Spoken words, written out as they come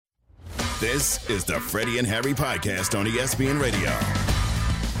This is the Freddie and Harry podcast on ESPN Radio.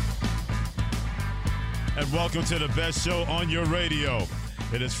 And welcome to the best show on your radio.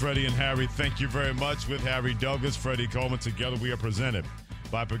 It is Freddie and Harry. Thank you very much. With Harry Douglas, Freddie Coleman. Together we are presented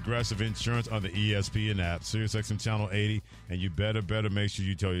by Progressive Insurance on the ESPN app, SiriusXM Channel 80. And you better make sure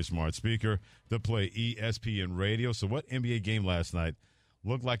you tell your smart speaker to play ESPN Radio. So what NBA game last night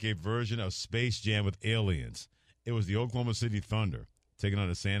looked like a version of Space Jam with aliens? It was the Oklahoma City Thunder taking on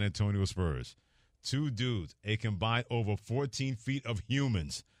the San Antonio Spurs. Two dudes, a combined over 14 feet of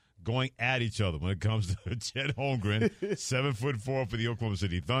humans going at each other when it comes to Chet Holmgren, 7'4" for the Oklahoma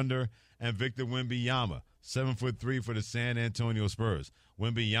City Thunder, and Victor Wembanyama, 7'3" for the San Antonio Spurs.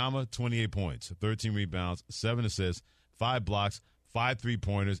 Wembanyama, 28 points, 13 rebounds, 7 assists, 5 blocks, 5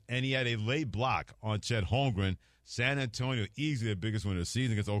 3-pointers, and he had a late block on Chet Holmgren. San Antonio, easily the biggest win of the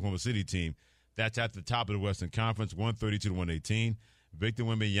season against the Oklahoma City team. That's at the top of the Western Conference, 132-118. Victor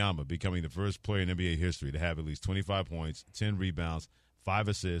Wembanyama becoming the first player in NBA history to have at least 25 points, 10 rebounds, 5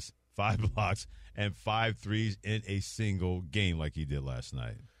 assists, 5 blocks, and 5 threes in a single game like he did last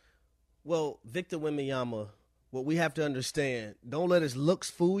night. Well, Victor Wembanyama, what we have to understand, don't let his looks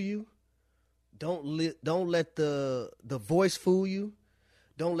fool you. Don't let the voice fool you.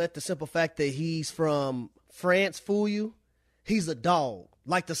 Don't let the simple fact that he's from France fool you. He's a dog,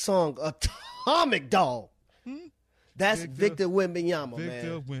 like the song Atomic Dog. That's Victor Wembanyama,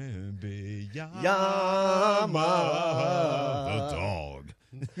 Victor man. Wembanyama, the dog.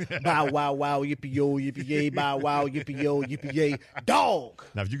 Bow, wow, wow, yippee-yo, yippee-yay, bow, wow, yippee-yo, yippee-yay, dog.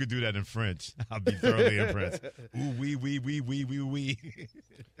 Now, if you could do that in French, I'd be thoroughly impressed. Ooh, wee.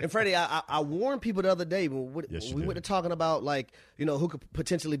 And, Freddie, I warned people the other day when we went to talking about, like, you know, who could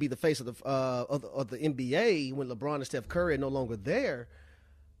potentially be the face of the NBA when LeBron and Steph Curry are no longer there.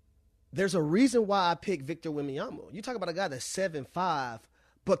 There's a reason why I picked Victor Wembanyama. You talk about a guy that's 7'5",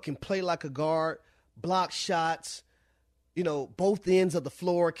 but can play like a guard, block shots, you know, both ends of the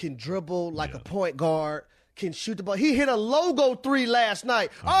floor, can dribble like a point guard, can shoot the ball. He hit a logo 3 last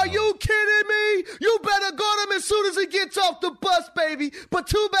night. Are you kidding me? You better guard him as soon as he gets off the bus, baby. But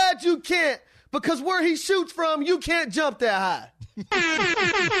too bad you can't, because where he shoots from, you can't jump that high.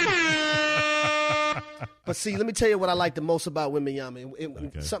 But see, let me tell you what I like the most about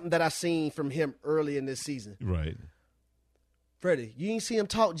Wembanyama. Something that I seen from him early in this season. Right. Freddie, you ain't see him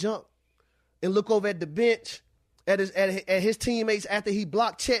talk junk and look over at the bench at his teammates after he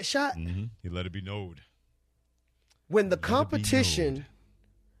blocked Chet's shot? Mm-hmm. He let it be known. When the competition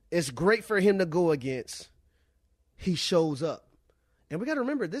is great for him to go against, he shows up. And we got to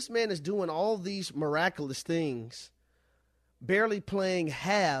remember, this man is doing all these miraculous things, barely playing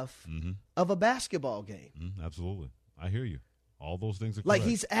half of a basketball game. Absolutely. I hear you. All those things are like correct.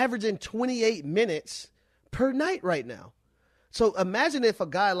 He's averaging 28 minutes per night right now. So imagine if a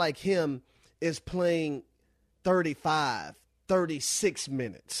guy like him is playing 35, 36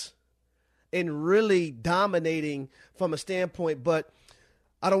 minutes and really dominating from a standpoint. But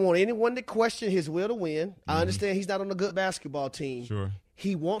I don't want anyone to question his will to win. I understand he's not on a good basketball team. Sure.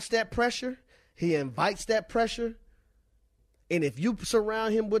 He wants that pressure. He invites that pressure. And if you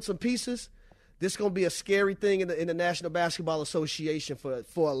surround him with some pieces, this is going to be a scary thing in the National Basketball Association for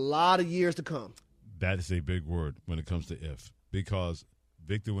a lot of years to come. That is a big word when it comes to if. Because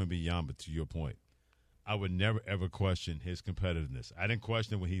Victor Wembanyama, to your point, I would never, ever question his competitiveness. I didn't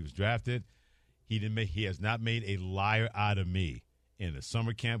question it when he was drafted. He has not made a liar out of me in the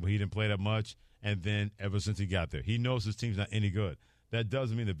summer camp where he didn't play that much, and then ever since he got there. He knows his team's not any good. That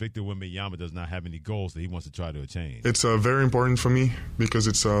doesn't mean that Victor Wembanyama does not have any goals that he wants to try to attain. It's very important for me because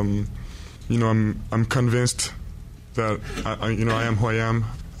it's, I'm convinced that I am who I am.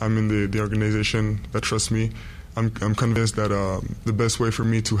 I'm in the organization that trusts me. I'm convinced that the best way for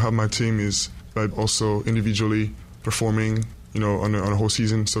me to help my team is by also individually performing, on a whole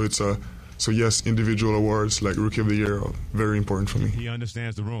season. So it's so yes, individual awards like Rookie of the Year are very important for me. He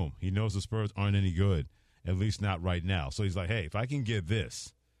understands the room. He knows the Spurs aren't any good, at least not right now. So he's like, hey, if I can get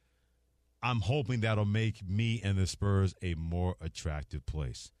this, I'm hoping that'll make me and the Spurs a more attractive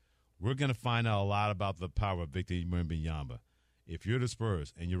place. We're going to find out a lot about the power of Victor Wembanyama. If you're the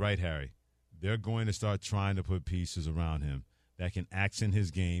Spurs, and you're right, Harry, they're going to start trying to put pieces around him that can accent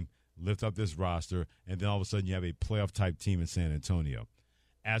his game, lift up this roster, and then all of a sudden you have a playoff-type team in San Antonio.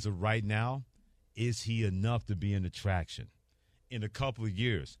 As of right now, is he enough to be an attraction? In a couple of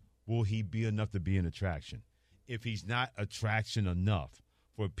years, will he be enough to be an attraction? If he's not attraction enough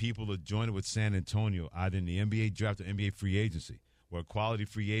for people to join it with San Antonio, either in the NBA draft or NBA free agency, where a quality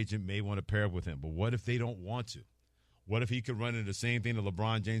free agent may want to pair up with him. But what if they don't want to? What if he could run into the same thing that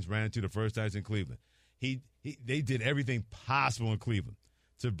LeBron James ran into the first time in Cleveland? They did everything possible in Cleveland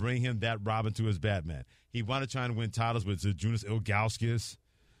to bring him that Robin to his Batman. He wanted to try and win titles with Zydrunas Ilgauskas,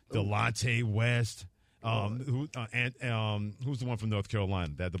 Delonte West. Who's the one from North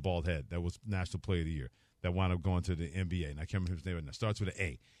Carolina that had the bald head that was National Player of the Year that wound up going to the NBA? And I can't remember his name right now. Starts with an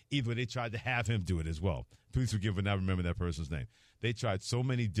A. Either way, they tried to have him do it as well. Please forgive me, I remember that person's name. They tried so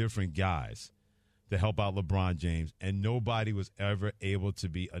many different guys to help out LeBron James, and nobody was ever able to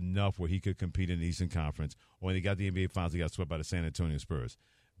be enough where he could compete in the Eastern Conference. When he got the NBA Finals, he got swept by the San Antonio Spurs.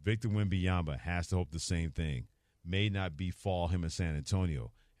 Victor Wembanyama has to hope the same thing. May not befall him in San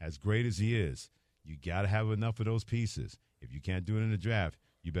Antonio. As great as he is, you got to have enough of those pieces. If you can't do it in the draft,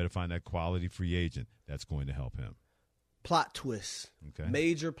 you better find that quality free agent that's going to help him. Plot twist. Okay.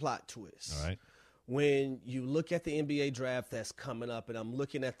 Major plot twist. All right. When you look at the NBA draft that's coming up, and I'm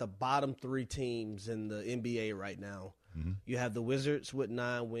looking at the bottom 3 teams in the NBA right now, you have the Wizards with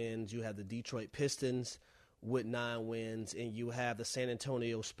 9 wins, you have the Detroit Pistons with 9 wins, and you have the San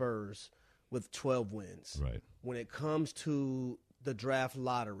Antonio Spurs with 12 wins. Right. When it comes to the draft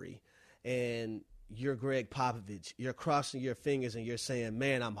lottery and you're Greg Popovich, you're crossing your fingers and you're saying,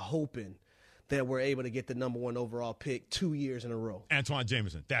 man, I'm hoping that we're able to get the number 1 overall pick 2 years in a row. Antoine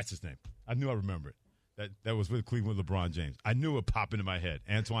Jameson, that's his name. I knew I remembered it. That was with Cleveland LeBron James. I knew it popped into my head.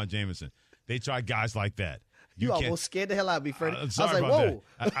 Antoine Jameson. They tried guys like that. You almost scared the hell out of me, Freddie. Sorry I was like, about whoa.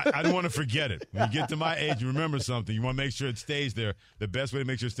 That. I don't want to forget it. When you get to my age, you remember something. You want to make sure it stays there. The best way to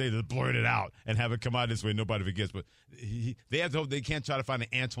make sure it stays is blurt it out and have it come out this way nobody forgets. But they have to hope they can't try to find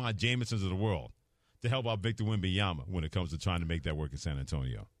the Antoine Jamesons of the world to help out Victor Wembanyama when it comes to trying to make that work in San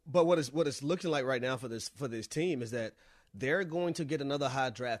Antonio. But what it's looking like right now for this team is that they're going to get another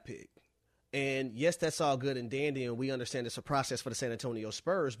high draft pick. And, yes, that's all good and dandy, and we understand it's a process for the San Antonio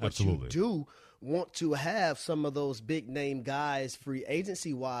Spurs, but Absolutely. You do want to have some of those big-name guys, free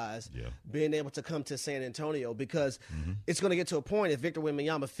agency-wise, being able to come to San Antonio because it's going to get to a point if Victor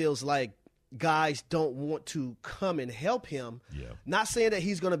Wembanyama feels like guys don't want to come and help him. Not saying that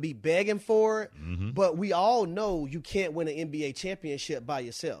he's going to be begging for it, but we all know you can't win an NBA championship by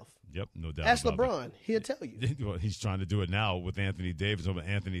yourself. Yep, no doubt. Ask about LeBron. it. He'll tell you. Well, he's trying to do it now with Anthony Davis. So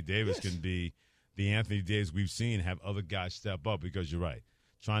Anthony Davis can be the Anthony Davis we've seen have other guys step up because you're right.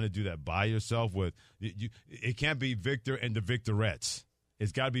 Trying to do that by yourself with it can't be Victor and the Victorettes.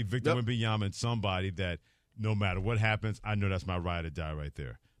 It's got to be Victor Wembanyama and somebody that no matter what happens, I know that's my ride or die right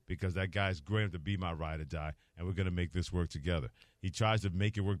there. Because that guy's great enough to be my ride or die, and we're going to make this work together. He tries to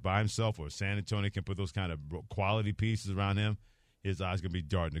make it work by himself, or San Antonio can put those kind of quality pieces around him. His eye's going to be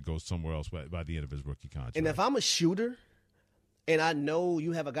darting to go somewhere else by the end of his rookie contract. And if I'm a shooter, and I know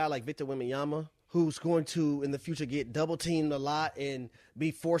you have a guy like Victor Wembanyama who's going to, in the future, get double-teamed a lot and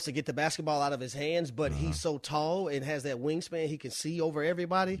be forced to get the basketball out of his hands, but he's so tall and has that wingspan, he can see over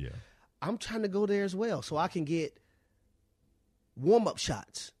everybody. I'm trying to go there as well so I can get warm-up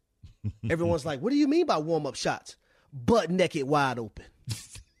shots. Everyone's like, what do you mean by warm-up shots? Butt naked, wide open.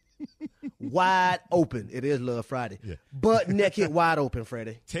 Wide open. It is Love Friday. Butt naked, wide open,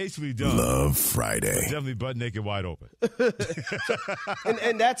 Freddie. Tastefully done. Love Friday. Definitely butt naked, wide open.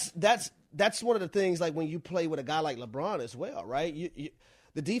 and that's one of the things, like when you play with a guy like LeBron as well, right?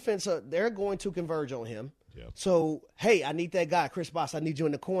 The defense, they're going to converge on him. So, hey, I need that guy, Chris Bosh. I need you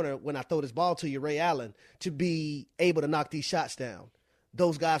in the corner when I throw this ball to you, Ray Allen, to be able to knock these shots down.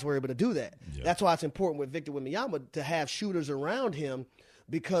 Those guys were able to do that. That's why it's important with Victor Wembanyama to have shooters around him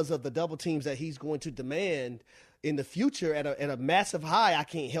because of the double teams that he's going to demand in the future at a massive high I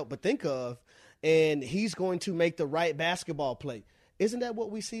can't help but think of. And he's going to make the right basketball play. Isn't that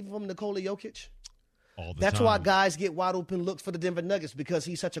what we see from Nikola Jokic? That's why guys get wide open looks for the Denver Nuggets because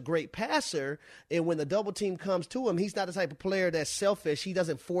he's such a great passer. And when the double team comes to him, he's not the type of player that's selfish. He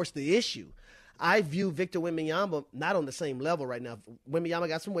doesn't force the issue. I view Victor Wembanyama not on the same level right now. Wembanyama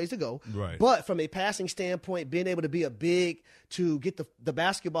got some ways to go. Right. But from a passing standpoint, being able to be a big to get the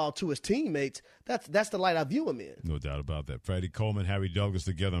basketball to his teammates, that's the light I view him in. No doubt about that. Freddie Coleman, Harry Douglas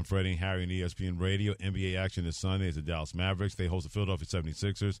together on Freddie and Harry on ESPN Radio. NBA action this Sunday is the Dallas Mavericks. They host the Philadelphia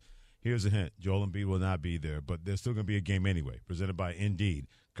 76ers. Here's a hint. Joel Embiid will not be there, but there's still going to be a game anyway, presented by Indeed.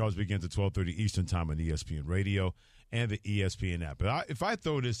 Coverage begins at 12:30 Eastern Time on ESPN Radio and the ESPN app. But if I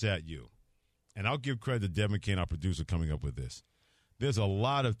throw this at you, and I'll give credit to Devin Kane, our producer, coming up with this. There's a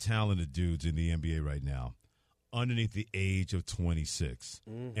lot of talented dudes in the NBA right now underneath the age of 26.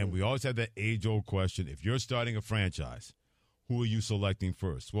 And we always have that age-old question. If you're starting a franchise, who are you selecting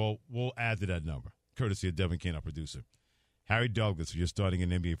first? Well, we'll add to that number, courtesy of Devin Kane, our producer. Harry Douglas, if you're starting an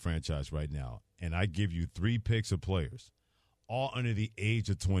NBA franchise right now, and I give you 3 picks of players, all under the age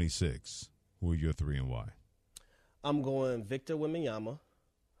of 26, who are your 3 and why? I'm going Victor Wembanyama.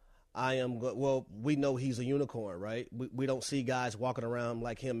 we know he's a unicorn, right? We don't see guys walking around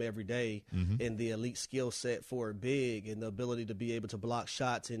like him every day in the elite skill set for a big and the ability to be able to block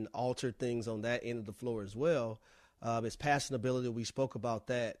shots and alter things on that end of the floor as well. His passing ability, we spoke about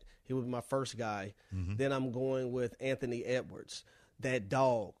that. He would be my first guy. Then I'm going with Anthony Edwards, that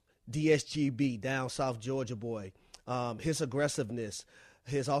dog, DSGB, down South Georgia boy. His aggressiveness,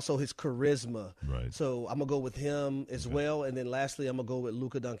 his charisma. Right. So I'm going to go with him as well. And then lastly, I'm going to go with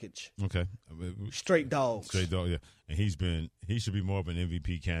Luka Doncic. Okay. Straight dogs. Straight dog, yeah. And he should be more of an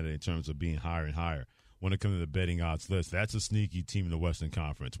MVP candidate in terms of being higher and higher when it comes to the betting odds list. That's a sneaky team in the Western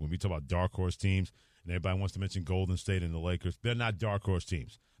Conference. When we talk about dark horse teams, and everybody wants to mention Golden State and the Lakers, they're not dark horse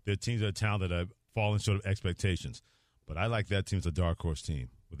teams. They're teams that are talented that have fallen short of expectations. But I like that team as a dark horse team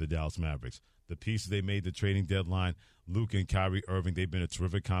with the Dallas Mavericks. The pieces they made the trading deadline, Luke and Kyrie Irving, they've been a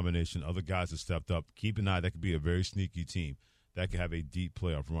terrific combination. Other guys have stepped up. Keep an eye. That could be a very sneaky team that could have a deep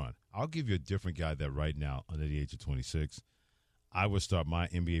playoff run. I'll give you a different guy that right now, under the age of 26, I would start my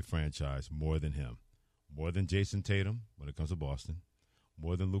NBA franchise more than him. More than Jason Tatum when it comes to Boston.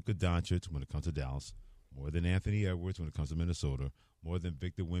 More than Luka Doncic when it comes to Dallas. More than Anthony Edwards when it comes to Minnesota. More than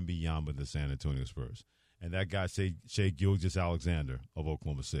Victor Wembanyama and the San Antonio Spurs. And that guy, Shai Gilgeous-Alexander of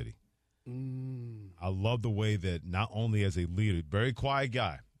Oklahoma City. I love the way that not only as a leader, very quiet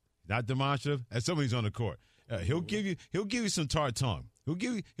guy, not demonstrative, as somebody's on the court. He'll give you some tart tongue. He'll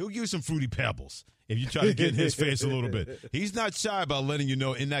give you some fruity pebbles if you try to get in his face a little bit. He's not shy about letting you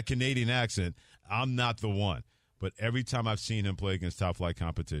know in that Canadian accent, I'm not the one. But every time I've seen him play against top-flight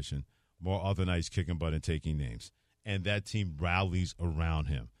competition, more other nights kicking butt and taking names. And that team rallies around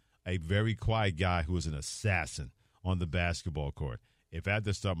him. A very quiet guy who is an assassin on the basketball court. If I had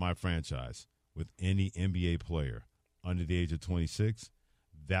to start my franchise with any NBA player under the age of 26,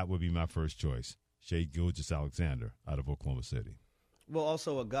 that would be my first choice, Shai Gilgeous-Alexander out of Oklahoma City. Well,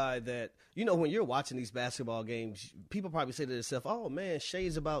 also a guy that, when you're watching these basketball games, people probably say to themselves, oh, man, Shai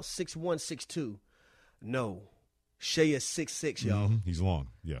is about 6'1", 6'2". No, Shai is 6'6", y'all. He's long,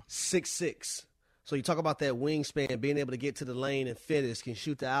 yeah. 6'6". So you talk about that wingspan, being able to get to the lane and finish, can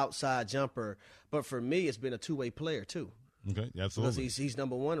shoot the outside jumper. But for me, it's been a two-way player, too. Okay, absolutely. Because he's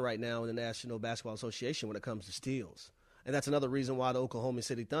number one right now in the National Basketball Association when it comes to steals. And that's another reason why the Oklahoma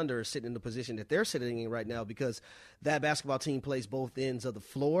City Thunder is sitting in the position that they're sitting in right now, because that basketball team plays both ends of the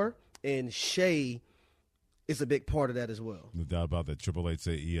floor, and Shai is a big part of that as well. No doubt about that.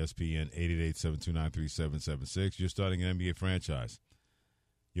 888-ESPN, 888-729-3776. You're starting an NBA franchise.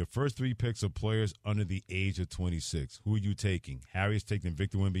 Your first three picks are players under the age of 26. Who are you taking? Harry's taking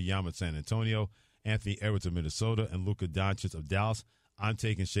Victor Wembanyama of San Antonio, Anthony Edwards of Minnesota, and Luka Doncic of Dallas. I'm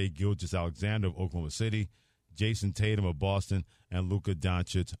taking Shai Gilgeous-Alexander of Oklahoma City, Jason Tatum of Boston, and Luka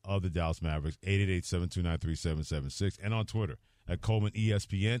Doncic of the Dallas Mavericks. 888-729-3776. And on Twitter at Coleman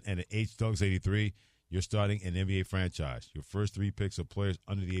ESPN and at HDugs83. You're starting an NBA franchise. Your first three picks are players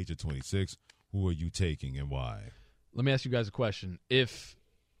under the age of 26. Who are you taking and why? Let me ask you guys a question. If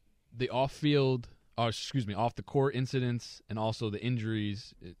the off the court incidents and also the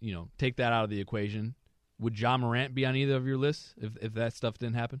injuries, take that out of the equation, would Ja Morant be on either of your lists if that stuff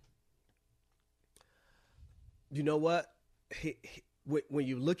didn't happen? You know what? When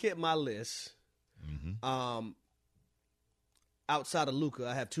you look at my list, outside of Luka,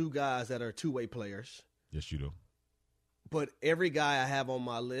 I have two guys that are two-way players. Yes, you do. But every guy I have on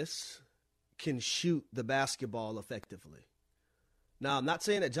my list can shoot the basketball effectively. Now, I'm not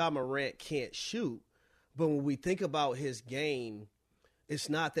saying that Ja Morant can't shoot, but when we think about his game, it's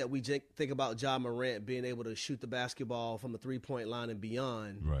not that we think about Ja Morant being able to shoot the basketball from the three-point line and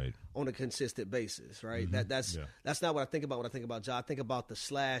beyond on a consistent basis, right? That's not what I think about when I think about Ja. I think about the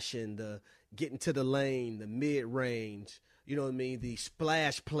slash and the getting to the lane, the mid-range, you know what I mean, the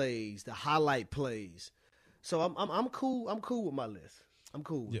splash plays, the highlight plays. So I'm cool. I'm cool with my list. I'm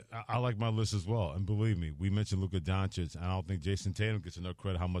cool. Yeah, I like my list as well. And believe me, we mentioned Luka Doncic, and I don't think Jason Tatum gets enough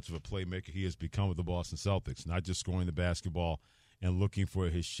credit how much of a playmaker he has become with the Boston Celtics. Not just scoring the basketball and looking for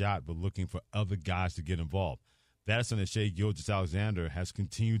his shot, but looking for other guys to get involved. That's something that Shai Gilgeous-Alexander has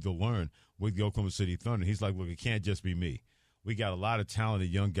continued to learn with the Oklahoma City Thunder. He's like, look, it can't just be me. We got a lot of talented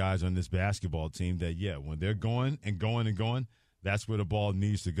young guys on this basketball team that, when they're going and going and going, that's where the ball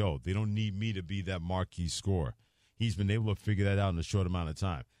needs to go. They don't need me to be that marquee scorer. He's been able to figure that out in a short amount of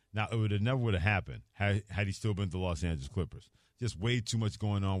time. Now, it never would have happened had he still been the Los Angeles Clippers. Just way too much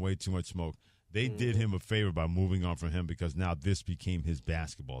going on, way too much smoke. They did him a favor by moving on from him because now this became his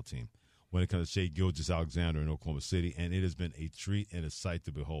basketball team when it comes to Shai Gilgeous-Alexander in Oklahoma City, and it has been a treat and a sight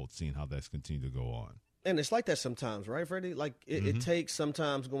to behold seeing how that's continued to go on. And it's like that sometimes, right, Freddie? Like it takes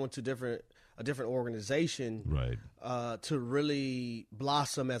sometimes going to a different organization, right, to really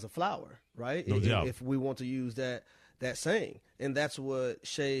blossom as a flower, right? No doubt. If we want to use that saying, and that's what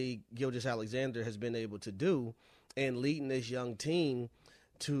Shai Gilgeous-Alexander has been able to do, and leading this young team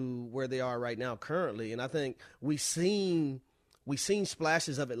to where they are right now currently. And I think we seen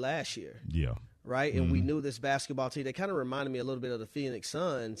splashes of it last year. Yeah. Right? And we knew this basketball team, they kind of reminded me a little bit of the Phoenix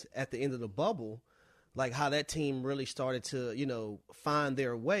Suns at the end of the bubble, like how that team really started to, find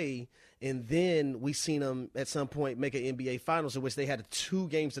their way. And then we seen them at some point make an NBA Finals in which they had a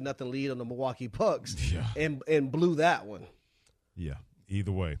 2-0 lead on the Milwaukee Bucks and blew that one. Yeah.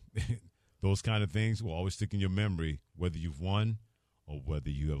 Either way, those kind of things will always stick in your memory, whether you've won or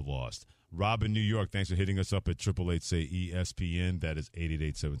whether you have lost. Rob in New York, thanks for hitting us up at 888-SAY-ESPN. That is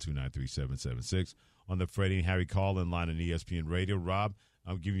 888-729-3776. On the Freddie and Harry call-in line on ESPN Radio. Rob,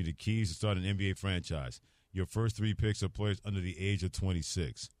 I'm giving you the keys to start an NBA franchise. Your first 3 picks are players under the age of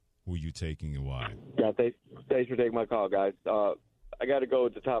 26. Who are you taking and why? Yeah, thanks for taking my call, guys. I got to go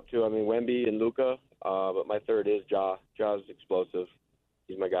with the top 2. I mean, Wemby and Luka, but my third is Ja. Ja's explosive.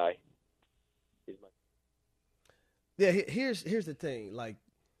 He's my guy. Yeah, here's the thing. Like,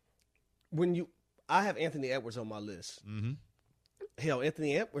 I have Anthony Edwards on my list. Mm-hmm. Hell,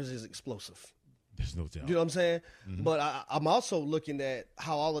 Anthony Edwards is explosive. There's no doubt. You know what I'm saying? Mm-hmm. But I'm also looking at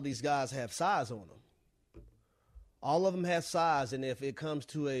how all of these guys have size on them. All of them have size, and if it comes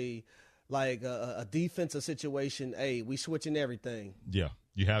to a defensive situation, hey, we switching everything. Yeah,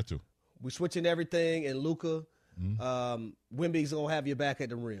 you have to. We switching everything, and Luka, Wemby's gonna have your back at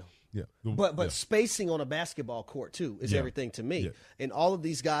the rim. Yeah, but spacing on a basketball court too is everything to me. Yeah. And all of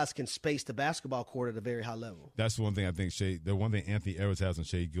these guys can space the basketball court at a very high level. That's the one thing I think the one thing Anthony Edwards has on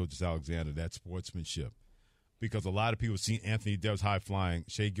Shai Gilgeous-Alexander, that sportsmanship. Because a lot of people see Anthony Edwards high flying.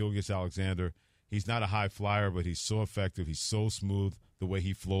 Shai Gilgeous-Alexander, he's not a high flyer, but he's so effective. He's so smooth the way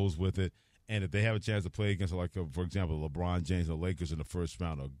he flows with it. And if they have a chance to play against, for example, LeBron James and the Lakers in the first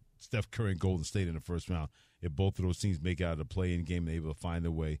round, or Steph Curry and Golden State in the first round, if both of those teams make it out of the play-in game and able to find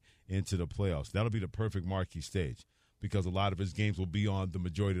their way into the playoffs, that'll be the perfect marquee stage, because a lot of his games will be on the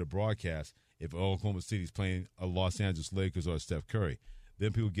majority of the broadcast. If Oklahoma City's playing a Los Angeles Lakers or a Steph Curry,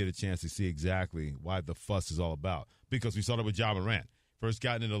 then people get a chance to see exactly why the fuss is all about. Because we saw that with Ja Morant. First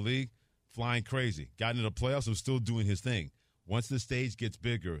got into the league, flying crazy. Got into the playoffs and was still doing his thing. Once the stage gets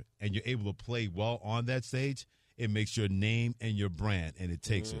bigger and you're able to play well on that stage, it makes your name and your brand, and it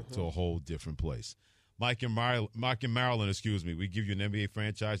takes it to a whole different place. Mike in Maryland, we give you an NBA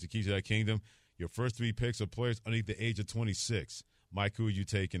franchise, the keys to that kingdom. Your first 3 picks are players underneath the age of 26. Mike, who are you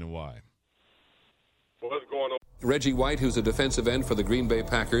taking and why? What's going on? Reggie White, who's a defensive end for the Green Bay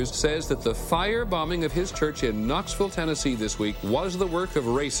Packers, says that the firebombing of his church in Knoxville, Tennessee this week was the work of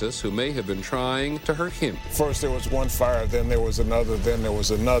racists who may have been trying to hurt him. First there was one fire, then there was another, then there was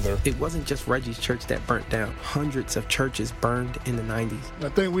another. It wasn't just Reggie's church that burnt down. Hundreds of churches burned in the 90s. I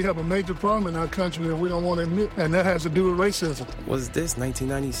think we have a major problem in our country that we don't want to admit, and that has to do with racism. Was this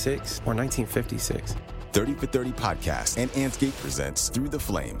 1996 or 1956? 30 for 30 podcast and Antscape presents Through the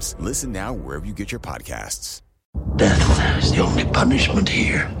Flames. Listen now wherever you get your podcasts. Death is the only punishment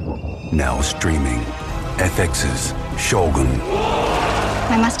here. Now streaming, FX's Shogun.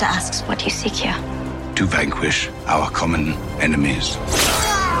 My master asks, what do you seek here? To vanquish our common enemies.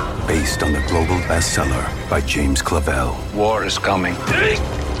 Based on the global bestseller by James Clavell. War is coming. The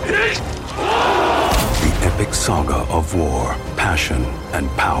epic saga of war, passion, and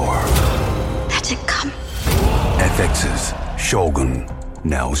power. Let it come. FX's Shogun.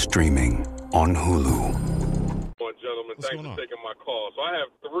 Now streaming on Hulu. Thanks for taking my call. So I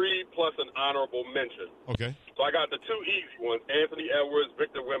have 3 plus an honorable mention. Okay. So I got the 2 easy ones, Anthony Edwards,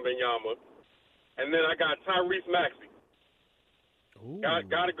 Victor Wembanyama, and then I got Tyrese Maxey.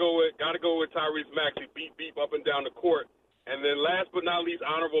 Got to go with Tyrese Maxey, beep up and down the court. And then last but not least,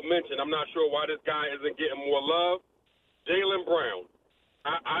 honorable mention. I'm not sure why this guy isn't getting more love. Jaylen Brown.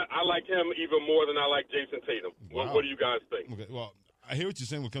 I like him even more than I like Jason Tatum. Wow. What do you guys think? Okay. Well, I hear what you're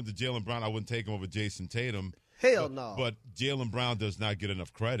saying. When it comes to Jaylen Brown, I wouldn't take him over Jason Tatum. Hell no. But Jaylen Brown does not get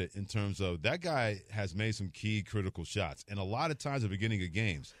enough credit in terms of that guy has made some key critical shots. And a lot of times at the beginning of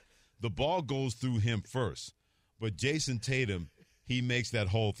games, the ball goes through him first. But Jason Tatum, he makes that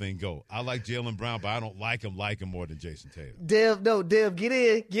whole thing go. I like Jaylen Brown, but I don't like him more than Jason Tatum. Dev,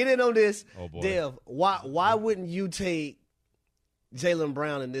 get in on this. Oh, boy. Dev, why wouldn't you take Jaylen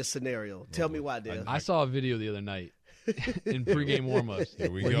Brown in this scenario? Tell me why, Dev. I saw a video the other night in pregame warmups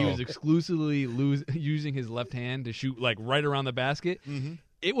where he was exclusively using his left hand to shoot like right around the basket. Mm-hmm.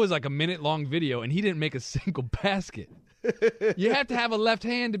 It was like a minute-long video, and he didn't make a single basket. You have to have a left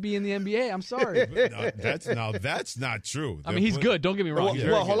hand to be in the NBA. I'm sorry. That's not true. I mean, he's good. Don't get me wrong.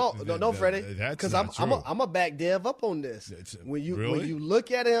 Well, hold on. No, Freddie. Because I'm a back Dev up on this. When you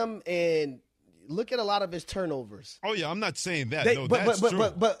look at him and look at a lot of his turnovers. Oh yeah, I'm not saying that. That's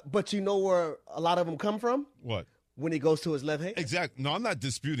true. But you know where a lot of them come from? What? When he goes to his left hand. Exactly. No, I'm not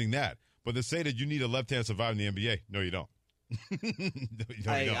disputing that. But to say that you need a left hand survivor in the NBA, no, you don't.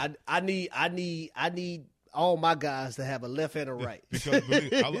 I need all my guys to have a left and a right. Because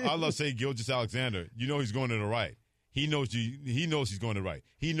I love saying Gilgeous-Alexander. You know he's going to the right. He knows he's going to the right.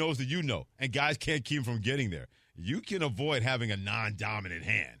 He knows that you know, and guys can't keep him from getting there. You can avoid having a non-dominant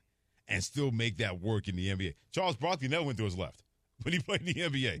hand and still make that work in the NBA. Charles Barkley never went to his left when he played in the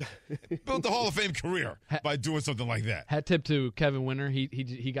NBA. Built the Hall of Fame career by doing something like that. Hat tip to Kevin Winter.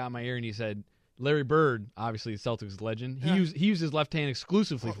 He got in my ear and he said, Larry Bird, obviously Celtics legend, he used his left hand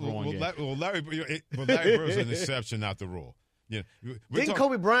exclusively for one game. Larry Bird's an exception, not the rule. Yeah, didn't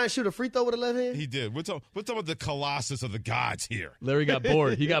Kobe Bryant shoot a free throw with a left hand? He did. We're talking about the colossus of the gods here. Larry got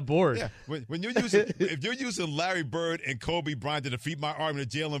bored. He got bored. Yeah. When you're if you're using Larry Bird and Kobe Bryant to defeat my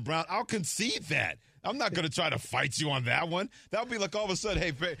argument of Jaylen Brown, I'll concede that. I'm not going to try to fight you on that one. That would be like all of a sudden,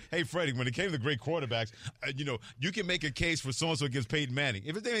 hey, Freddie, when it came to the great quarterbacks, you can make a case for so-and-so against Peyton Manning.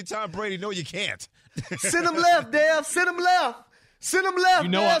 If it's any Tom Brady, no, you can't. Send him left, Dave. Send him left. Send him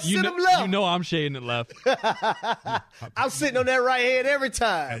left, Dave. Send him left. You know I'm shading it left. I'm sitting on that right hand every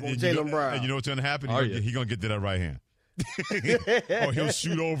time on Jaylen Brown. And you know what's going to happen? He's going to get to that right hand. Or he'll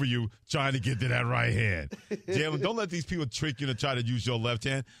shoot over you trying to get to that right hand. Jalen, don't let these people trick you to try to use your left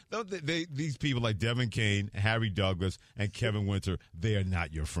hand. These people like Devin Kane, Harry Douglas, and Kevin Winter, they are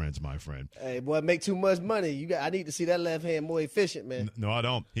not your friends, my friend. Hey, boy, make too much money. I need to see that left hand more efficient, man. No, I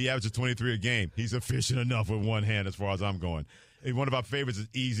don't. He averages 23 a game. He's efficient enough with one hand as far as I'm going. One of our favorites is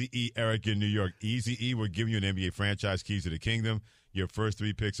Eazy-E, Eric in New York. Eazy-E, we're giving you an NBA franchise keys to the kingdom. Your first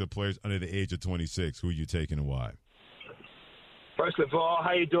 3 picks are players under the age of 26. Who are you taking and why? First of all,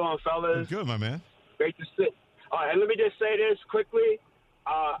 how you doing, fellas? Good, my man. Great to see. All right, and let me just say this quickly.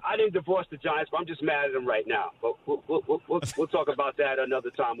 I didn't divorce the Giants, but I'm just mad at them right now. But we'll talk about that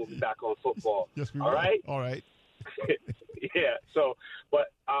another time. We'll be back on football. Yes, we all will. Right? All right. Yeah. So, but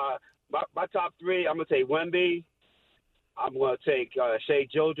my top 3, I'm gonna take Wemby. I'm gonna take Shai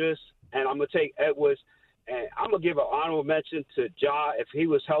Gilgeous, and I'm gonna take Edwards. And I'm gonna give an honorable mention to Ja if he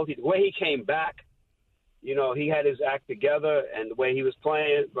was healthy. The way he came back. You know, he had his act together and the way he was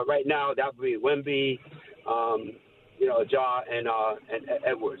playing. But right now, that would be Wemby, Ja, and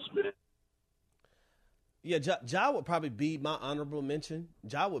Edwards, man. Yeah, Ja would probably be my honorable mention.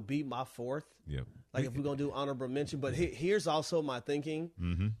 Ja would be my 4th. Yeah. Like if we're going to do honorable mention. But here's also my thinking.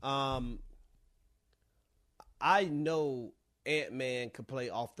 Mm-hmm. I know Ant-Man could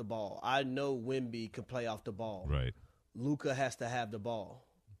play off the ball. I know Wemby could play off the ball. Right. Luka has to have the ball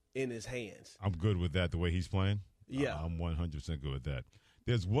in his hands. I'm good with that, the way he's playing. Yeah. I'm 100% good with that.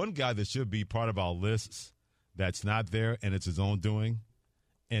 There's one guy that should be part of our lists that's not there, and it's his own doing,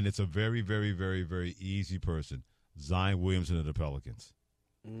 and it's a very, very, very, very easy person, Zion Williamson of the Pelicans.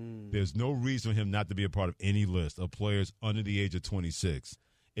 There's no reason for him not to be a part of any list of players under the age of 26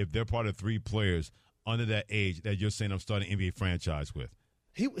 if they're part of 3 players under that age that you're saying I'm starting an NBA franchise with.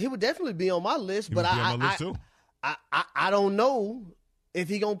 He would definitely be on my list, but I don't know if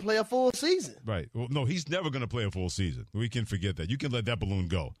he going to play a full season. Right. Well, no, he's never going to play a full season. We can forget that. You can let that balloon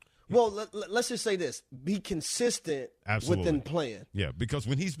go. Well, let's just say this. Be consistent within playing. Yeah, because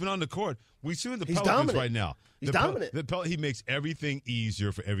when he's been on the court, we see the He's Pelicans dominant. right now. He's dominant. He makes everything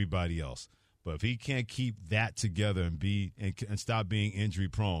easier for everybody else. But if he can't keep that together and stop being injury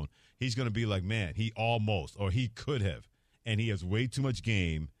prone, he's going to be like, man, he almost, or he could have. And he has way too much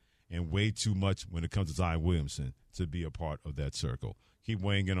game and way too much when it comes to Zion Williamson to be a part of that circle. Keep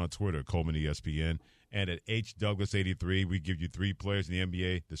weighing in on Twitter, Coleman ESPN. And at HDouglas83, we give you 3 players in the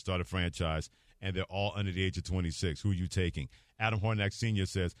NBA to start a franchise, and they're all under the age of 26. Who are you taking? Adam Hornack Sr.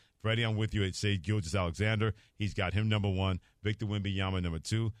 says, Freddie, I'm with you at Shai Gilgeous-Alexander. He's got him number 1, Victor Wembanyama number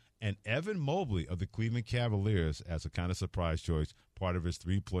 2, and Evan Mobley of the Cleveland Cavaliers as a kind of surprise choice, part of his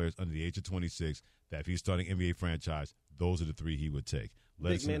 3 players under the age of 26, that if he's starting NBA franchise, those are the 3 he would take.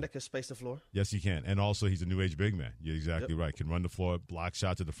 Big man that can space the floor. Yes, he can. And also, he's a new age big man. You're exactly right. Can run the floor, block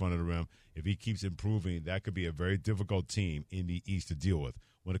shots at the front of the rim. If he keeps improving, that could be a very difficult team in the East to deal with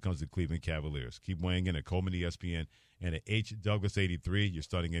when it comes to Cleveland Cavaliers. Keep weighing in at Coleman ESPN and at HDouglas83. You're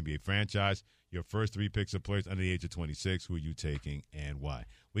starting NBA franchise. Your first 3 picks are players under the age of 26. Who are you taking and why?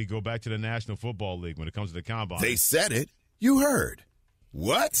 We go back to the National Football League when it comes to the combine. They said it. You heard.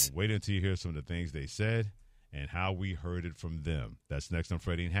 What? Wait until you hear some of the things they said and how we heard it from them. That's next on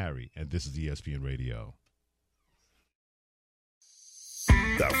Freddie and Harry, and this is ESPN Radio.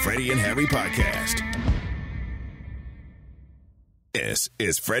 the Freddie and Harry Podcast. This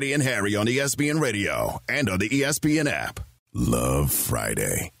is Freddie and Harry on ESPN Radio and on the ESPN app. Love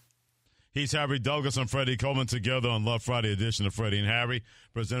Friday. He's Harry Douglas and Freddie Coleman together on Love Friday edition of Freddie and Harry,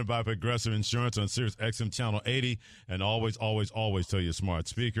 presented by Progressive Insurance on Sirius XM Channel 80. And always, always, always tell your smart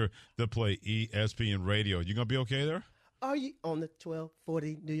speaker to play ESPN Radio. You going to be okay there? Are you on the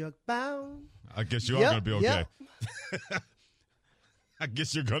 1240 New York bound? I guess you are going to be okay. Yep. I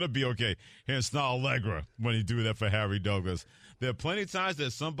guess you're going to be okay. Here's Sna Allegra when you do that for Harry Douglas. There are plenty of times that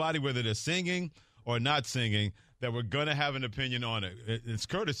somebody, whether they're singing or not singing, that we're going to have an opinion on it. It's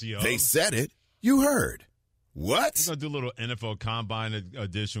courtesy of. They said it. You heard. What? We're going to do a little NFL Combine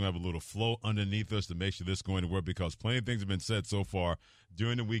edition. We have a little flow underneath us to make sure this is going to work, because plenty of things have been said so far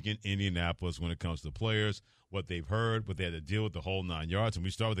during the week in Indianapolis when it comes to players, what they've heard, what they had to deal with, the whole 9 yards. And we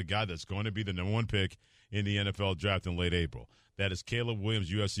start with the guy that's going to be the number one pick in the NFL draft in late April. That is Caleb Williams,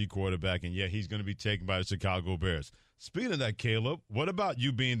 USC quarterback, and, yeah, he's going to be taken by the Chicago Bears. Speaking of that, Caleb, what about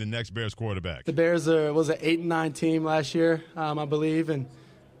you being the next Bears quarterback? The Bears was an 8-9 team last year, I believe, and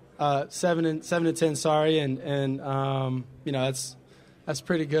 7-10. Sorry, and you know that's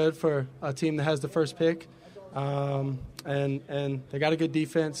pretty good for a team that has the first pick, and they got a good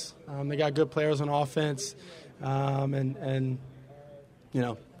defense. They got good players on offense, and you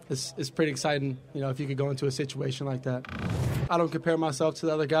know it's pretty exciting. You know, if you could go into a situation like that. I don't compare myself to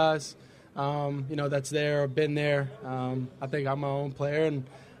the other guys. You know, that's there or been there. I think I'm my own player, and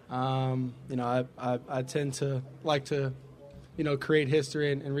you know, I tend to like to, you know, create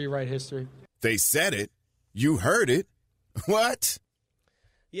history and rewrite history. They said it. You heard it. What?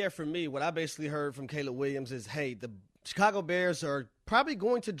 Yeah, for me, what I basically heard from Caleb Williams is, hey, the Chicago Bears are probably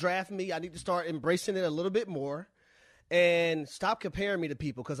going to draft me. I need to start embracing it a little bit more and stop comparing me to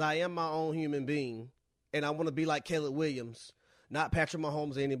people, because I am my own human being, and I want to be like Caleb Williams, not Patrick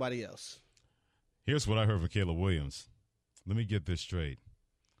Mahomes or anybody else. Here's what I heard from Caleb Williams. Let me get this straight.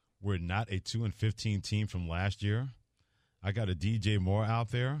 We're not a 2-15 team from last year. I got a DJ Moore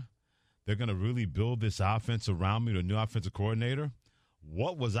out there. They're going to really build this offense around me, the new offensive coordinator.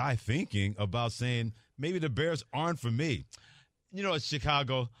 What was I thinking about saying maybe the Bears aren't for me? You know, it's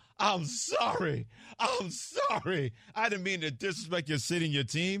Chicago. I'm sorry. I didn't mean to disrespect your city and your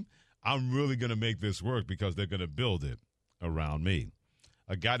team. I'm really going to make this work because they're going to build it around me.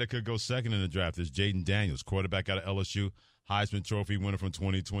 A guy that could go second in the draft is Jaden Daniels, quarterback out of LSU, Heisman Trophy winner from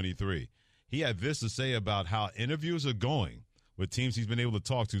 2023. He had this to say about how interviews are going with teams he's been able to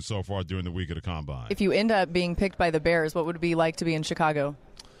talk to so far during the week of the Combine. If you end up being picked by the Bears, what would it be like to be in Chicago?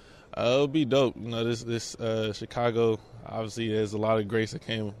 It would be dope. You know, this Chicago, obviously there's a lot of greats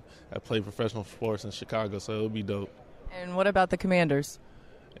that play professional sports in Chicago, so it would be dope. And what about the Commanders?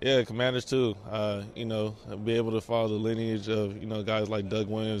 Yeah, Commanders too. You know, be able to follow the lineage of, you know, guys like Doug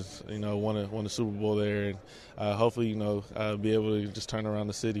Williams, you know, won a Super Bowl there, and hopefully, you know, be able to just turn around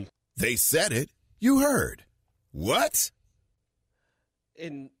the city. They said it. You heard. What?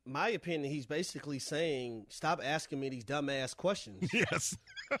 In my opinion, he's basically saying, stop asking me these dumbass questions. Yes.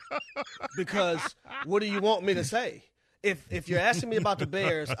 Because what do you want me to say? If you're asking me about the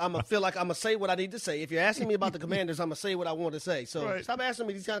Bears, I'm going to feel like I'm going to say what I need to say. If you're asking me about the Commanders, I'm going to say what I want to say. So Stop asking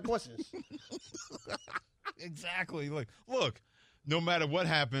me these kind of questions. Exactly. Look, no matter what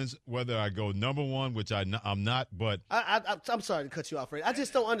happens, whether I go number one, which I'm not, but I'm sorry to cut you off, Ray. I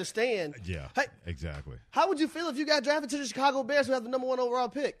just don't understand. Yeah, hey, exactly. How would you feel if you got drafted to the Chicago Bears who have the number one overall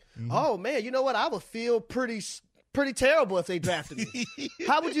pick? Mm-hmm. Oh, man, you know what? I would feel pretty terrible if they drafted me.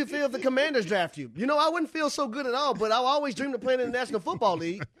 How would you feel if the Commanders draft you? You know, I wouldn't feel so good at all, but I always dreamed of playing in the National Football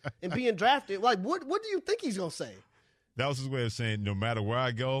League and being drafted. Like, what do you think he's going to say? That was his way of saying, no matter where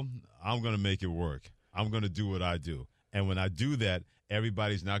I go, I'm going to make it work. I'm going to do what I do. And when I do that,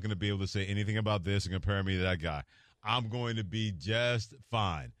 everybody's not going to be able to say anything about this and compare me to that guy. I'm going to be just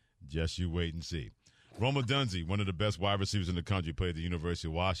fine. Just you wait and see. Rome Odunze, one of the best wide receivers in the country, played at the University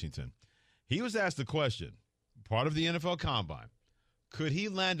of Washington. He was asked the question, part of the NFL Combine, could he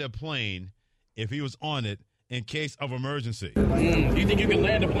land a plane if he was on it in case of emergency? Do you think you can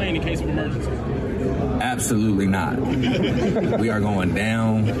land a plane in case of emergency? Absolutely not. We are going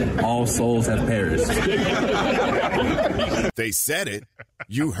down. All souls have perished. They said it.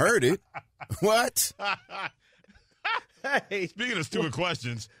 You heard it. What? Hey, speaking of stupid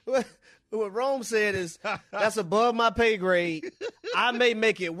questions. What Rome said is, that's above my pay grade. I may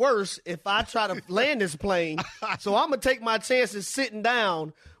make it worse if I try to land this plane. So I'm going to take my chances sitting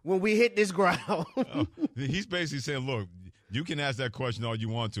down when we hit this ground. He's basically saying, look, you can ask that question all you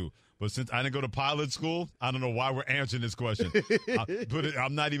want to. But since I didn't go to pilot school, I don't know why we're answering this question.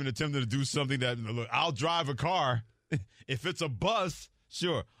 I'm not even attempting to do something that, look, I'll drive a car. If it's a bus,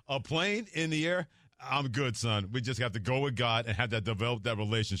 Sure. A plane in the air, I'm good, son. We just have to go with God and have that develop that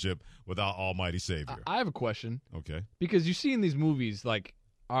relationship with our almighty Savior. I have a question. Okay. Because you see in these movies, like,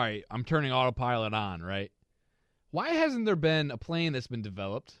 all right, I'm turning autopilot on, right? Why hasn't there been a plane that's been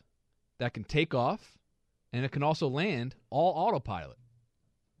developed that can take off and it can also land all autopilot?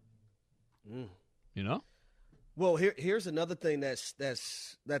 You know? Well, here's another thing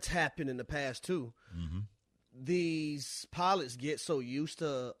that's happened in the past too. Mm-hmm. These pilots get so used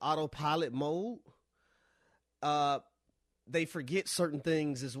to autopilot mode, they forget certain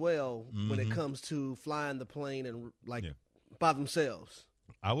things as well when it comes to flying the plane and by themselves.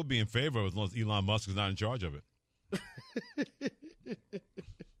 I would be in favor of it as long as Elon Musk is not in charge of it.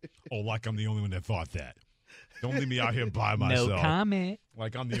 Oh, like I'm the only one that thought that. Don't leave me out here by myself. No comment.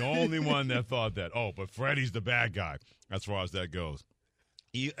 Like I'm the only one that thought that. Oh, but Freddie's the bad guy as far as that goes.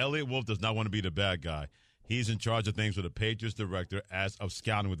 Elliot Wolf does not want to be the bad guy. He's in charge of things with the Patriots director as of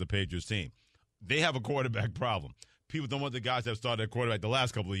scouting with the Patriots team. They have a quarterback problem. People don't want the guys that have started at quarterback the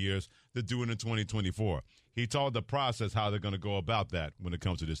last couple of years to do it in 2024. He told the process how they're going to go about that when it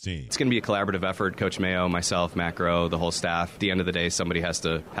comes to this team. It's going to be a collaborative effort. Coach Mayo, myself, Matt Groh, the whole staff. At the end of the day, somebody has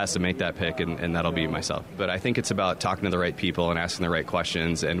to make that pick, and that'll be myself. But I think it's about talking to the right people and asking the right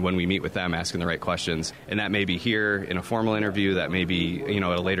questions, and when we meet with them, asking the right questions. And that may be here in a formal interview, that may be at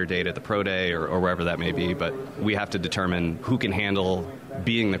a later date at the pro day or wherever that may be. But we have to determine who can handle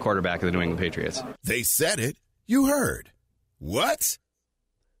being the quarterback of the New England Patriots. They said it. You heard. What?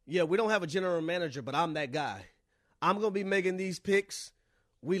 Yeah, we don't have a general manager, but I'm that guy. I'm going to be making these picks.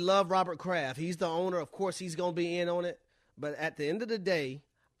 We love Robert Kraft. He's the owner. Of course, he's going to be in on it. But at the end of the day,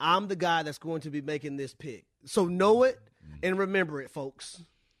 I'm the guy that's going to be making this pick. So know it and remember it, folks.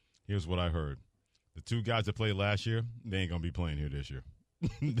 Here's what I heard. The two guys that played last year, they ain't going to be playing here this year.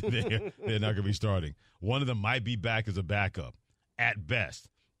 They're not going to be starting. One of them might be back as a backup at best,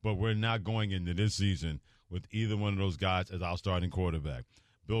 but we're not going into this season with either one of those guys as our starting quarterback.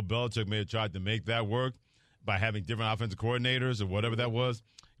 Bill Belichick may have tried to make that work by having different offensive coordinators or whatever that was.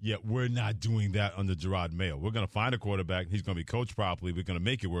 Yet we're not doing that under Gerard Mayo. We're going to find a quarterback. He's going to be coached properly. We're going to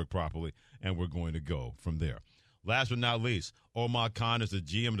make it work properly, and we're going to go from there. Last but not least, Omar Khan is the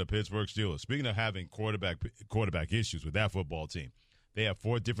GM of the Pittsburgh Steelers. Speaking of having quarterback issues with that football team, they have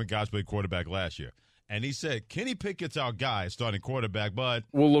 4 different guys play quarterback last year. And he said, Kenny Pickett's our guy starting quarterback, but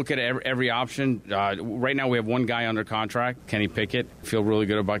we'll look at every option. Right now we have one guy under contract, Kenny Pickett. Feel really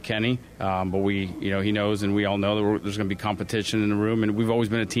good about Kenny, but he knows, and we all know that there's going to be competition in the room. And we've always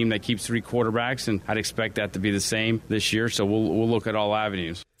been a team that keeps 3 quarterbacks, and I'd expect that to be the same this year. So we'll look at all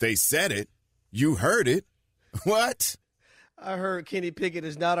avenues. They said it. You heard it. What? I heard Kenny Pickett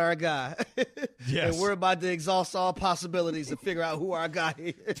is not our guy. Yes. And we're about to exhaust all possibilities to figure out who our guy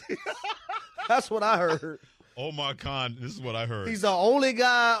is. That's what I heard. Omar Khan, this is what I heard. He's the only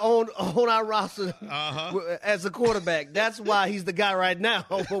guy on our roster as a quarterback. That's why he's the guy right now.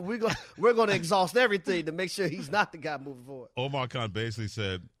 But we're going to exhaust everything to make sure he's not the guy moving forward. Omar Khan basically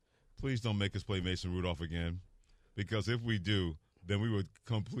said, please don't make us play Mason Rudolph again, because if we do, then we were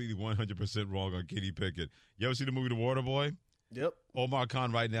completely 100% wrong on Kenny Pickett. You ever see the movie The Water Boy? Yep. Omar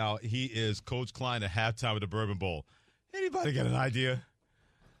Khan right now, he is Coach Klein at halftime of the Bourbon Bowl. Anybody got an idea?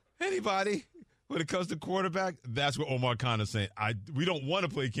 Anybody? When it comes to quarterback, that's what Omar Khan is saying. We don't want to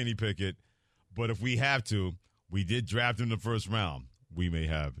play Kenny Pickett, but if we have to, we did draft him in the first round. We may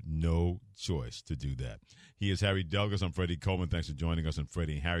have no choice to do that. He is Harry Douglas. I'm Freddie Coleman. Thanks for joining us. And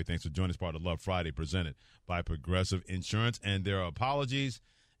Freddie and Harry, thanks for joining us. Part of Love Friday presented by Progressive Insurance. And there are apologies,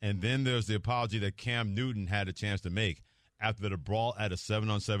 and then there's the apology that Cam Newton had a chance to make after the brawl at a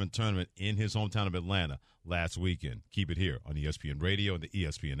 7-on-7 tournament in his hometown of Atlanta last weekend. Keep it here on ESPN Radio and the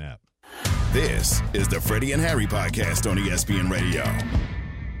ESPN app. This is the Freddie and Harry podcast on ESPN Radio.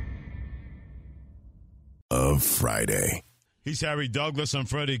 Love Friday. He's Harry Douglas. I'm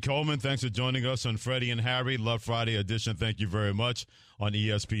Freddie Coleman. Thanks for joining us on Freddie and Harry Love Friday edition. Thank you very much on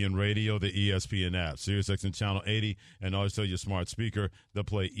ESPN Radio, the ESPN app, SiriusXM Channel 80, and always tell your smart speaker to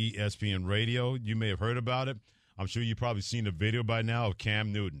play ESPN Radio. You may have heard about it. I'm sure you've probably seen the video by now of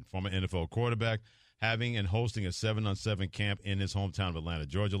Cam Newton, former NFL quarterback, having and hosting a 7-on-7 camp in his hometown of Atlanta,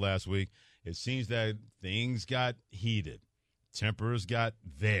 Georgia last week. It seems that things got heated. Tempers got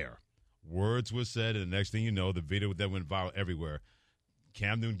there. Words were said, and the next thing you know, the video that went viral everywhere,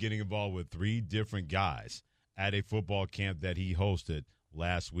 Cam Newton getting involved with 3 different guys at a football camp that he hosted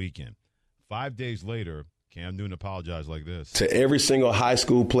last weekend. 5 days later, Cam Newton apologized like this. To every single high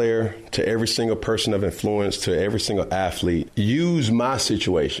school player, to every single person of influence, to every single athlete, use my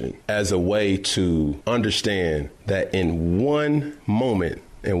situation as a way to understand that in one moment,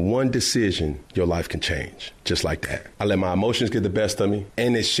 And one decision, your life can change, just like that. I let my emotions get the best of me,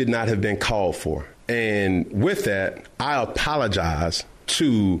 and it should not have been called for. And with that, I apologize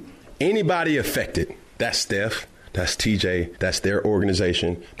to anybody affected. That's Steph. That's TJ. That's their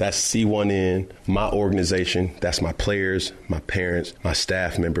organization. That's C1N, my organization. That's my players, my parents, my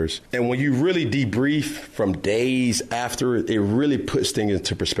staff members. And when you really debrief from days after it, it really puts things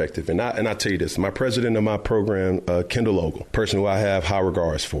into perspective. And I tell you this, my president of my program, Kendall Ogle, person who I have high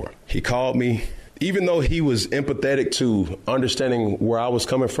regards for, he called me. Even though he was empathetic to understanding where I was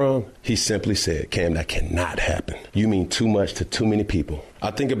coming from, he simply said, Cam, that cannot happen. You mean too much to too many people.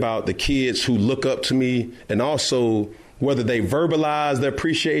 I think about the kids who look up to me, and also whether they verbalize their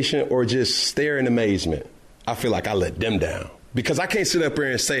appreciation or just stare in amazement. I feel like I let them down. Because I can't sit up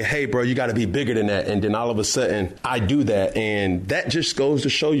here and say, hey, bro, you got to be bigger than that. And then all of a sudden I do that. And that just goes to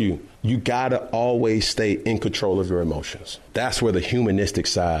show you, you got to always stay in control of your emotions. That's where the humanistic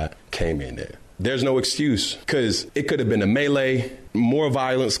side came in there. There's no excuse, because it could have been a melee. More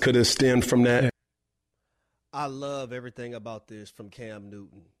violence could have stemmed from that. I love everything about this from Cam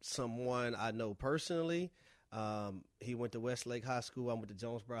Newton, someone I know personally. He went to Westlake High School. I went to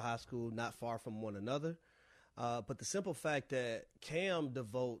Jonesboro High School, not far from one another. But the simple fact that Cam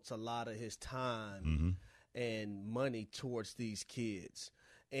devotes a lot of his time and money towards these kids.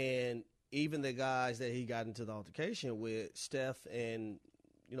 And even the guys that he got into the altercation with, Steph and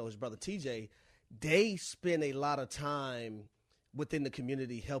his brother TJ, they spend a lot of time within the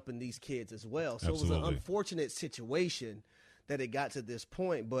community helping these kids as well. So Absolutely. It was an unfortunate situation that it got to this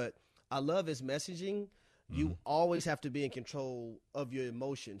point. But I love his messaging. You always have to be in control of your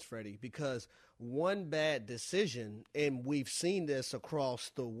emotions, Freddie, because one bad decision, and we've seen this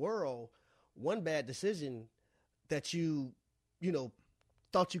across the world, one bad decision that you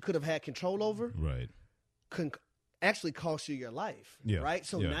thought you could have had control over, right, can actually cost you your life, right?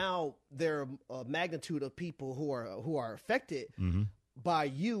 So now there are a magnitude of people who are affected by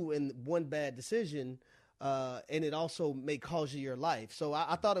you in one bad decision, and it also may cause you your life. So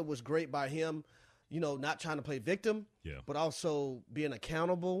I thought it was great by him, not trying to play victim, but also being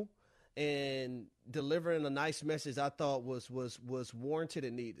accountable and delivering a nice message. I thought was warranted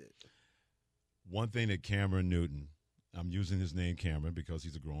and needed. One thing that Cameron Newton, I'm using his name Cameron because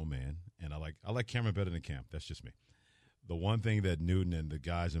he's a grown man, and I like Cameron better than Cam. That's just me. The one thing that Newton and the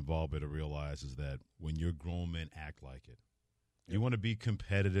guys involved better realize is that when you're grown men, act like it. You want to be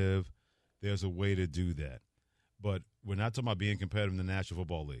competitive, there's a way to do that. But we're not talking about being competitive in the National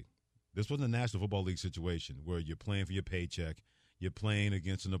Football League. This wasn't a National Football League situation where you're playing for your paycheck, you're playing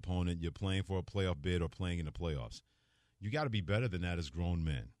against an opponent, you're playing for a playoff bid or playing in the playoffs. You got to be better than that as grown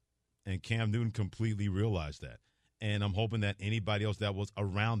men. And Cam Newton completely realized that. And I'm hoping that anybody else that was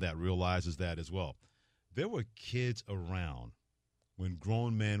around that realizes that as well. There were kids around when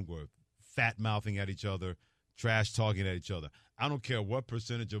grown men were fat-mouthing at each other, trash-talking at each other. I don't care what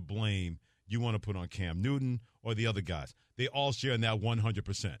percentage of blame you want to put on Cam Newton or the other guys. They all share in that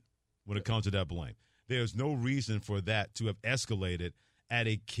 100% when it comes to that blame. There's no reason for that to have escalated at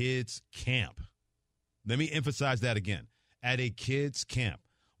a kid's camp. Let me emphasize that again. At a kid's camp.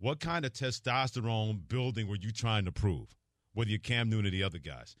 What kind of testosterone building were you trying to prove, whether you're Cam Newton or the other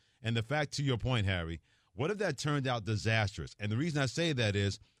guys? And the fact, to your point, Harry, what if that turned out disastrous? And the reason I say that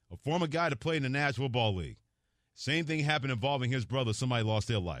is a former guy that played in the National Football League. Same thing happened involving his brother. Somebody lost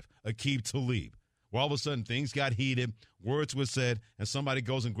their life, Aqib Talib. Where all of a sudden things got heated, words were said, and somebody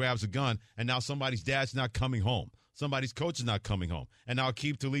goes and grabs a gun, and now somebody's dad's not coming home. Somebody's coach is not coming home. And now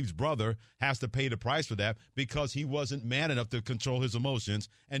Aqib Talib's brother has to pay the price for that because he wasn't man enough to control his emotions,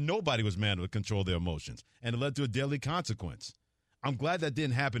 and nobody was man enough to control their emotions. And it led to a deadly consequence. I'm glad that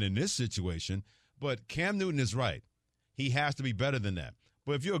didn't happen in this situation, but Cam Newton is right. He has to be better than that.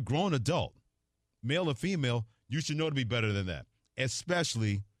 But if you're a grown adult, male or female, you should know to be better than that,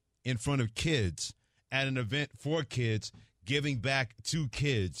 especially in front of kids at an event for kids, giving back to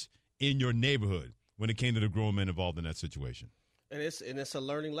kids in your neighborhood when it came to the grown men involved in that situation. And it's a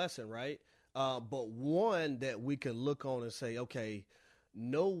learning lesson, right? But one that we can look on and say, okay,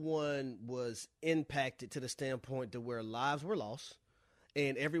 no one was impacted to the standpoint to where lives were lost,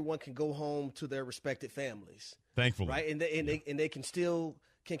 and everyone can go home to their respected families. Thankfully, right? And they can still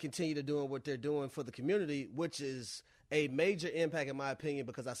continue to doing what they're doing for the community, which is a major impact in my opinion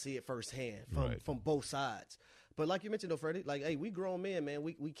because I see it firsthand from both sides. But like you mentioned, though, Freddie, like, hey, we grown men, man.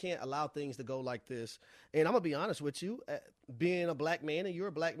 We can't allow things to go like this. And I'm gonna be honest with you, being a black man, and you're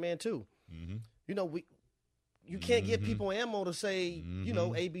a black man too. Mm-hmm. You can't give people ammo to say,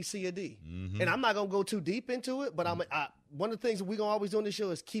 A, B, C, or D. Mm-hmm. And I'm not gonna go too deep into it, but one of the things that we're gonna always do on this show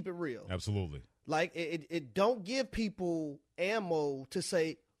is keep it real. Absolutely. Like it don't give people ammo to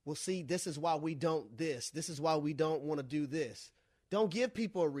say, well, see, this is why we don't this. This is why we don't want to do this. Don't give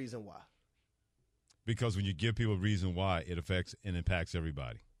people a reason why. Because when you give people a reason why, it affects and impacts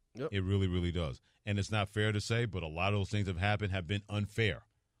everybody. Yep. It really, really does. And it's not fair to say, but a lot of those things have been unfair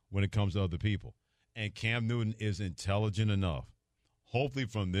when it comes to other people. And Cam Newton is intelligent enough, hopefully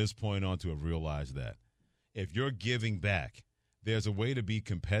from this point on, to have realized that. If you're giving back, there's a way to be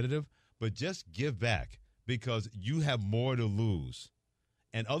competitive, but just give back because you have more to lose.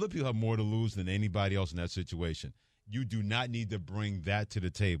 And other people have more to lose than anybody else in that situation. You do not need to bring that to the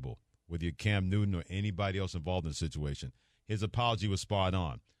table, whether you're Cam Newton or anybody else involved in the situation. His apology was spot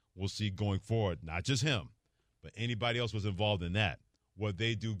on. We'll see going forward, not just him, but anybody else was involved in that, what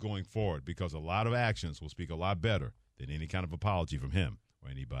they do going forward, because a lot of actions will speak a lot better than any kind of apology from him or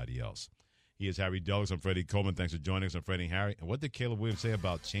anybody else. He is Harry Douglas. I'm Freddie Coleman. Thanks for joining us on Freddie and Harry. And what did Caleb Williams say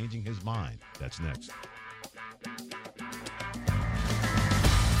about changing his mind? That's next.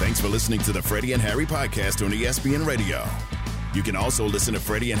 Thanks for listening to the Freddie and Harry podcast on ESPN Radio. You can also listen to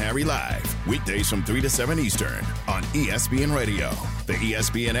Freddie and Harry live weekdays from 3 to 7 Eastern on ESPN Radio, the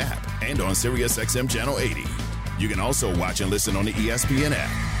ESPN app, and on SiriusXM Channel 80. You can also watch and listen on the ESPN app.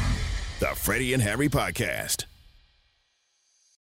 The Freddie and Harry podcast.